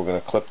here. We're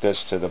going to clip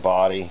this to the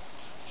body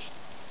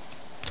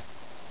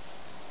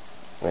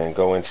and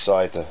go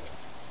inside the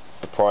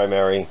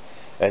primary.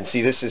 And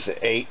see, this is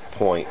 8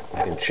 point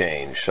and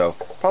change, so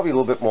probably a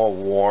little bit more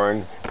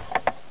worn.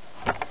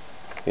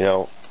 You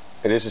know,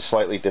 it is a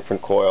slightly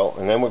different coil.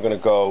 And then we're going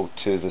to go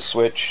to the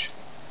switch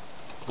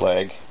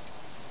leg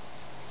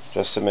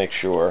just to make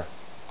sure,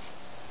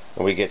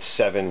 and we get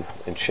 7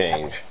 and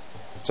change.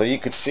 So you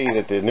could see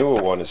that the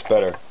newer one is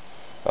better,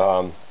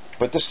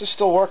 but this is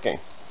still working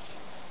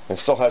and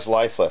still has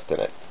life left in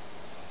it.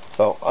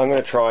 So I'm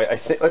going to try.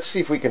 Let's see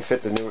if we can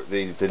fit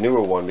the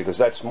newer one, because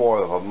that's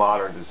more of a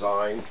modern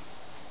design.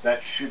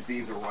 That should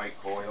be the right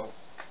coil.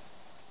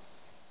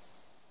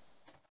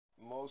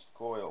 Most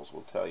coils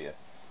will tell you.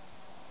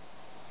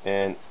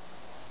 And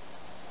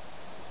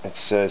it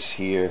says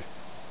here,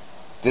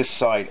 this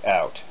side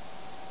out.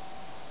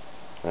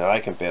 Now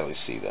I can barely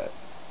see that.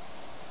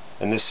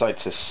 And this side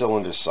says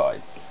cylinder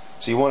side.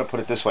 So you want to put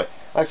it this way.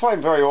 I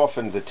find very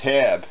often the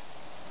tab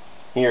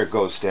here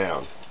goes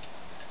down.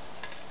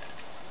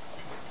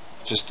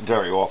 Just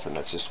very often,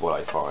 that's just what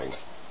I find.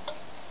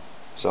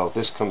 So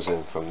this comes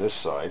in from this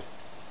side.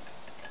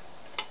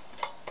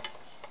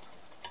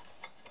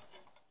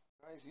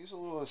 Guys, use a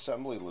little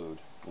assembly lube.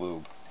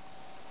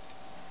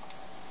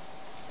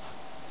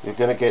 You're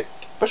going to get,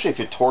 especially if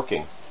you're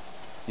torquing,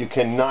 you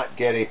cannot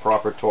get a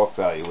proper torque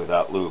value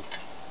without lube.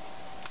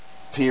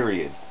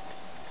 Period.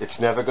 It's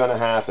never going to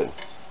happen.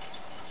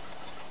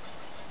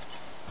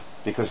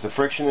 Because the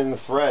friction in the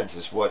threads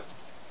is what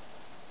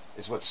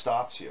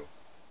stops you.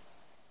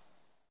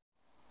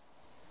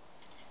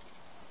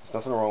 There's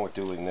nothing wrong with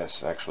doing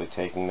this, actually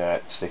taking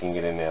that, sticking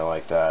it in there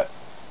like that.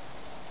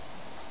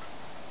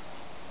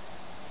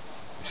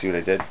 You see what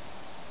I did?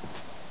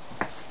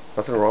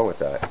 Nothing wrong with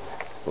that.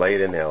 Lay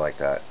it in there like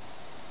that.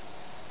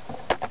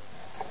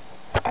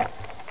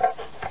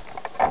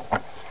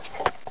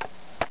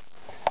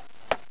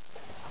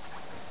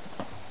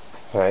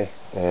 Okay,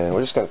 and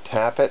we're just going to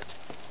tap it.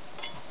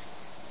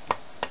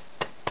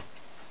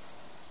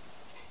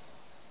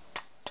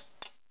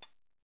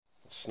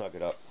 Snug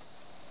it up.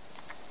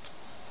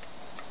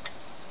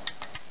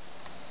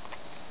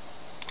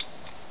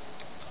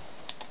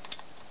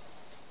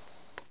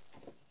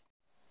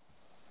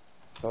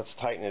 Let's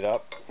tighten it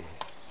up.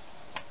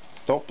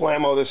 Don't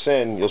blammo this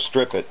in, you'll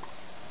strip it.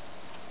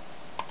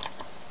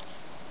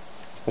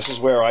 This is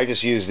where I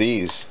just use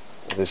this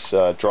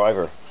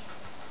driver.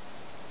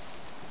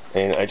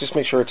 And I just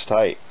make sure it's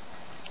tight.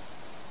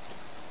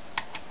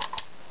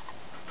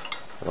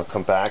 And I'll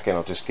come back and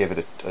I'll just give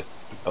it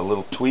a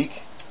little tweak.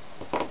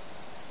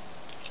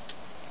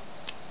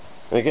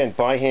 And again,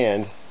 by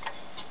hand.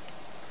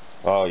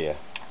 Oh yeah.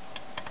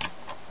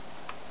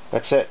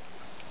 That's it.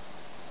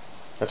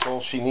 That's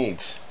all she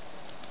needs.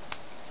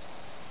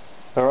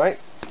 Alright,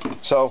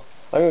 so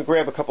I'm going to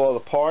grab a couple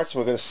other parts and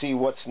we're going to see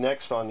what's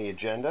next on the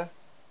agenda.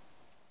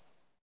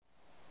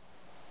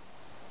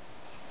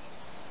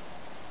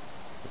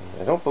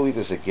 I don't believe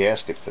there's a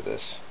gasket for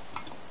this.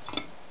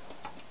 If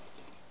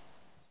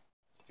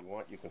you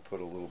want, you can put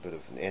a little bit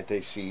of an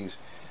anti-seize.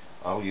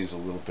 I'll use a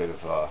little bit of,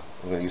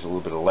 I'm going to use a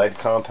little bit of lead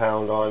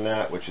compound on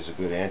that, which is a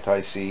good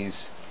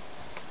anti-seize.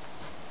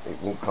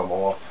 It won't come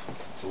off.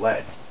 It's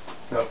lead.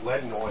 It's got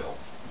lead and oil.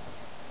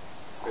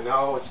 And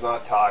no, it's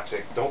not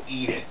toxic. Don't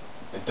eat it.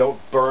 And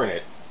don't burn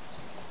it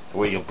the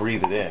way you'll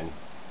breathe it in.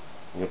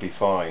 You'll be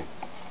fine.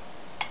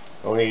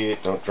 Don't eat it.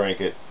 Don't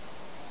drink it.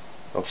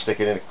 Don't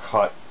stick it in a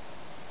cut.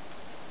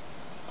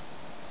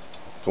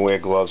 You can wear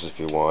gloves if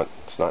you want.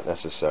 It's not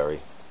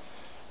necessary.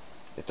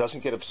 It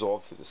doesn't get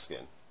absorbed through the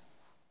skin.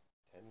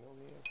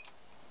 10mm?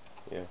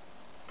 Yeah.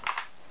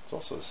 It's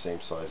also the same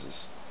size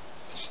as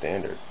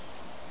standard.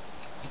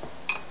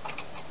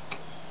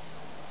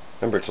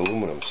 Remember, it's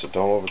aluminum, so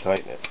don't over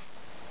tighten it.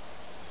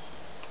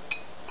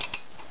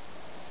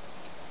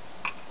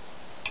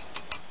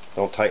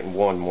 Don't tighten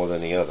one more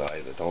than the other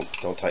either.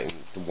 Don't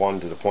tighten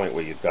one to the point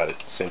where you've got it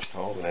cinched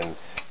home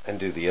and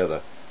do the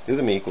other. Do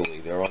them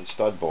equally. They're on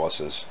stud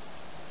bosses.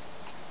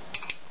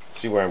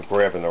 See where I'm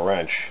grabbing the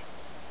wrench,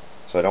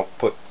 so I don't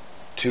put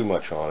too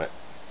much on it.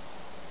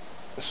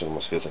 This one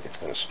almost feels like it's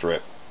going to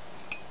strip,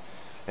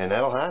 and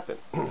that'll happen.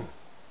 Goes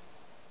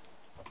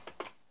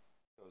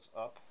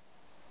up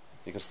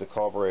because the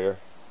carburetor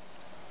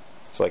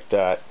is like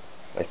that.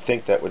 I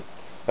think that would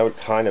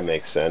kind of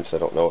make sense. I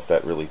don't know if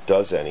that really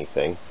does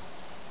anything.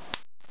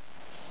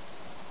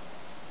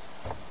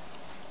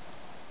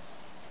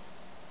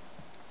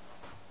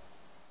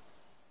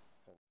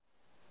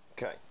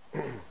 Okay,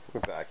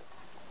 we're back.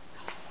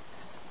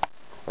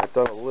 I've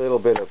done a little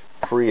bit of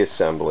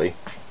pre-assembly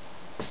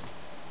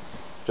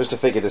just to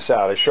figure this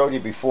out. I showed you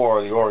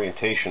before the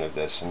orientation of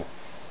this, and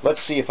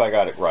let's see if I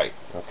got it right.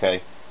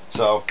 Okay,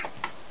 so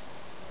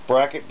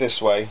bracket this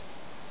way.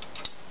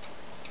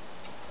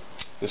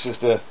 This is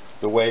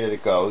the way that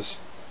it goes.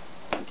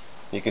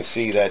 You can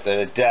see that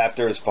the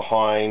adapter is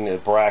behind the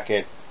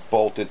bracket,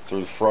 bolted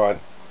through the front.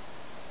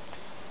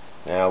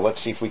 Now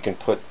let's see if we can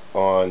put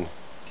on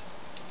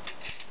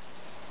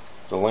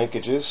the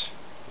linkages.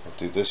 We'll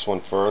do this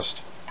one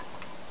first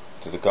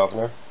to the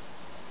governor,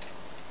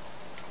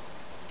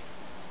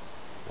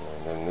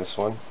 and then this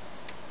one.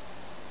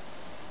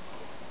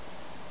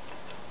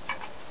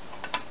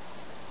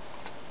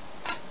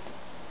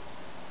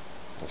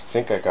 I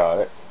think I got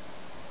it.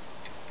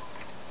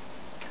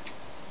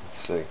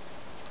 Let's see.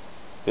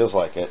 Feels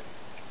like it.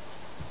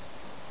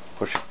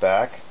 Push it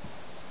back.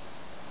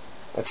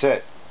 That's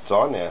it. It's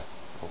on there.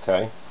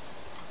 Okay.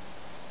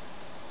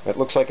 It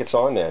looks like it's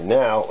on there.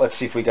 Now, let's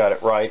see if we got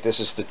it right.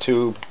 This is the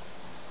tube,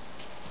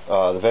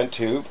 the vent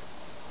tube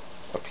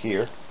up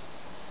here.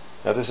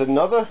 Now there's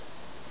another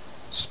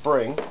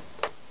spring.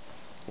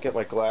 I'll get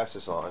my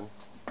glasses on.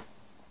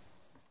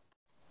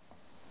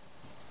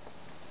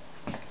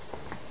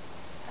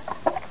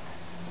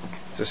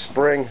 the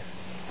spring.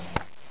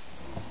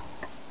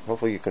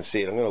 Hopefully you can see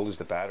it. I'm going to lose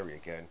the battery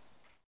again.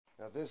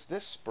 Now there's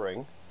this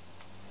spring,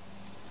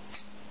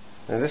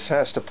 and this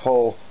has to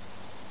pull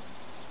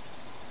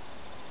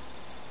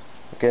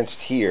against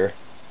here.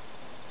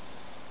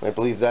 I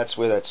believe that's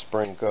where that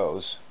spring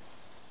goes.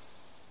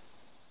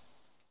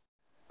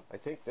 I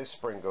think this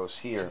spring goes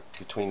here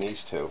between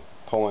these two,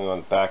 pulling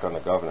on back on the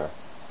governor.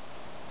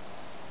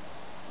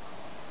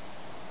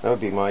 That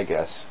would be my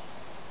guess.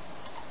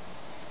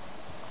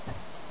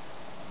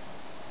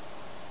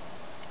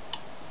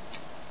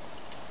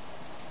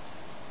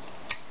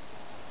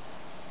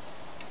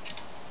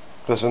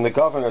 Because when the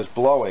governor is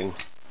blowing,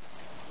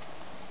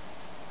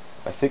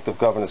 I think the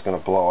governor is going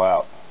to blow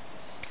out,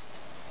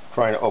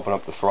 trying to open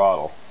up the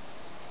throttle.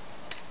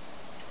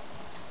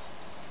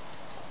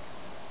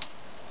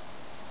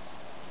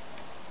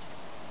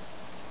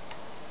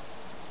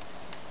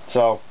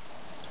 So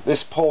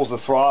this pulls the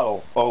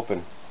throttle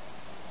open.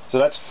 So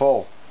that's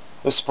full.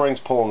 This spring's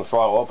pulling the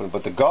throttle open,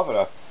 but the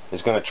governor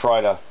is going to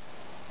try to,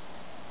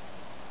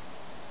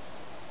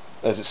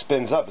 as it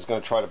spins up, is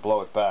going to try to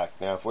blow it back.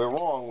 Now if we're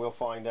wrong, we'll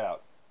find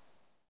out.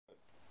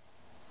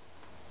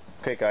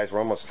 Okay guys, we're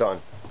almost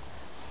done.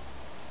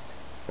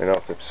 You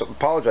know,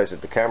 apologize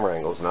that the camera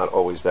angle is not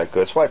always that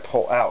good. That's why I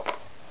pull out.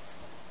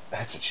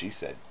 That's what she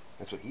said.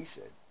 That's what he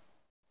said.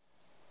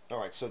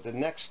 Alright, so the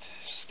next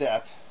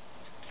step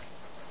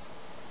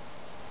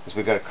is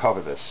we've got to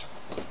cover this.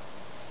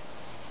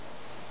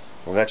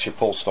 And that's your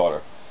pull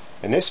starter.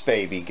 And this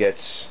baby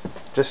gets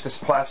just this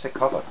plastic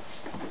cover.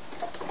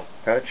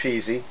 Kind of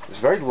cheesy. It's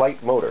a very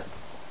light motor.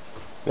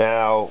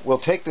 Now, we'll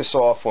take this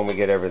off when we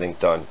get everything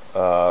done.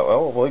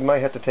 Well, we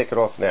might have to take it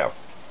off now.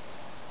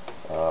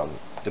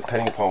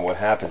 Depending upon what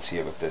happens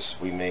here with this,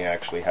 we may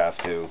actually have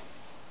to...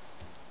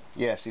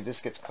 Yeah, see,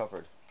 this gets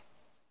covered.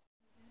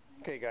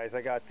 Okay guys,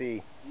 I got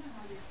the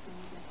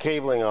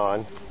cabling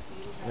on.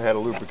 I had to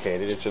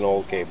lubricate it. It's an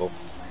old cable.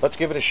 Let's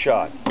give it a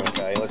shot.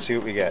 Okay, let's see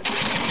what we get.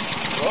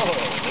 Whoa, look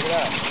at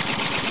that.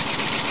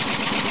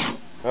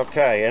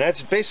 Okay, and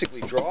that's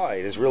basically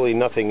dry. There's really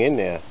nothing in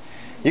there.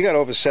 You got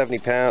over 70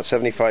 pounds,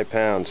 75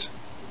 pounds.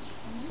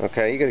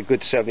 Okay, you got a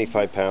good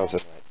 75 pounds of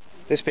that.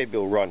 This baby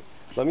will run.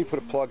 Let me put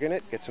a plug in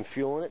it, get some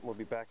fuel in it, and we'll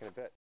be back in a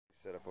bit.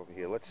 Set up over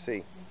here. Let's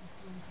see.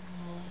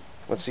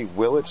 Let's see,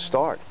 will it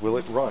start? Will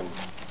it run?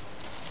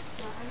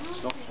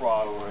 There's no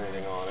throttle or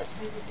anything on it.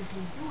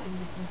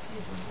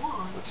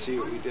 Let's see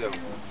what we do.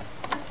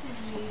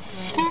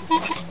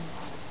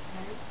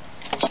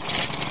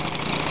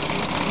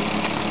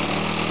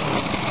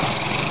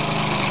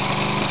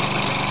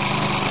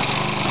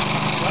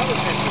 That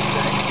was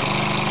interesting.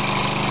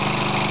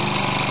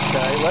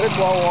 Okay, let it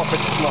blow off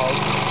its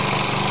smoke.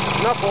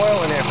 Enough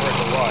oil in there for it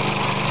to run.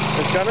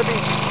 There's going to be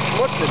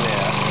schmutz in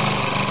there.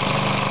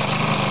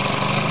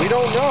 We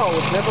don't know.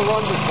 It's never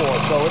run before,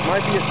 so it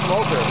might be a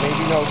smoker. It may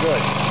be no good.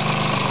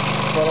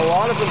 But a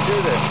lot of them do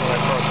this when I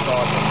first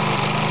start them.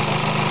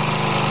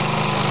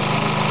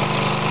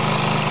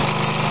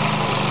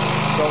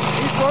 So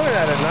she's running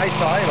at a nice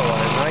idle,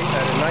 at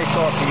a nice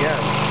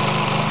RPM.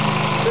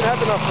 Should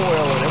have enough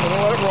oil in it. We're going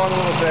to let it run a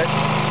little bit.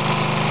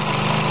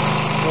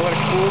 We'll let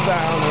it cool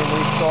down and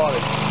restart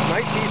it.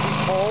 Nice easy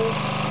pull.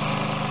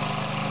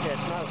 Yeah,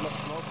 it's not as much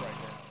smoke right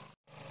now.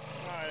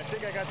 Alright, I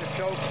think I got the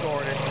choke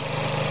sorted.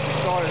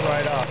 Started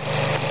right up.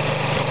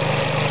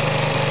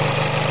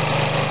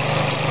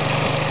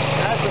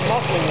 As the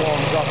muffler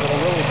warms up, it'll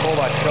really pull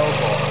that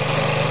choke off.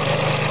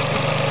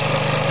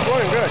 It's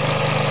running good.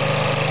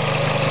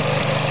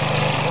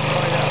 Let's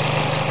find out.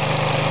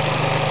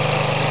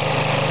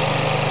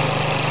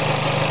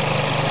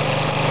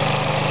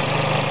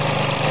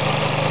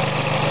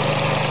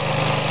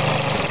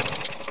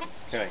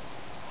 Okay.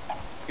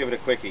 Let's give it a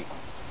quickie.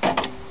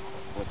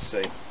 Let's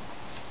see.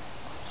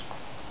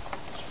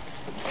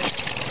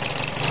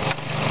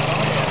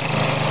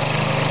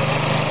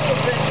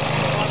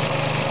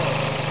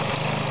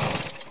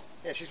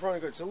 Yeah, she's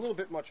running good. It's a little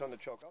bit much on the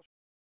choke.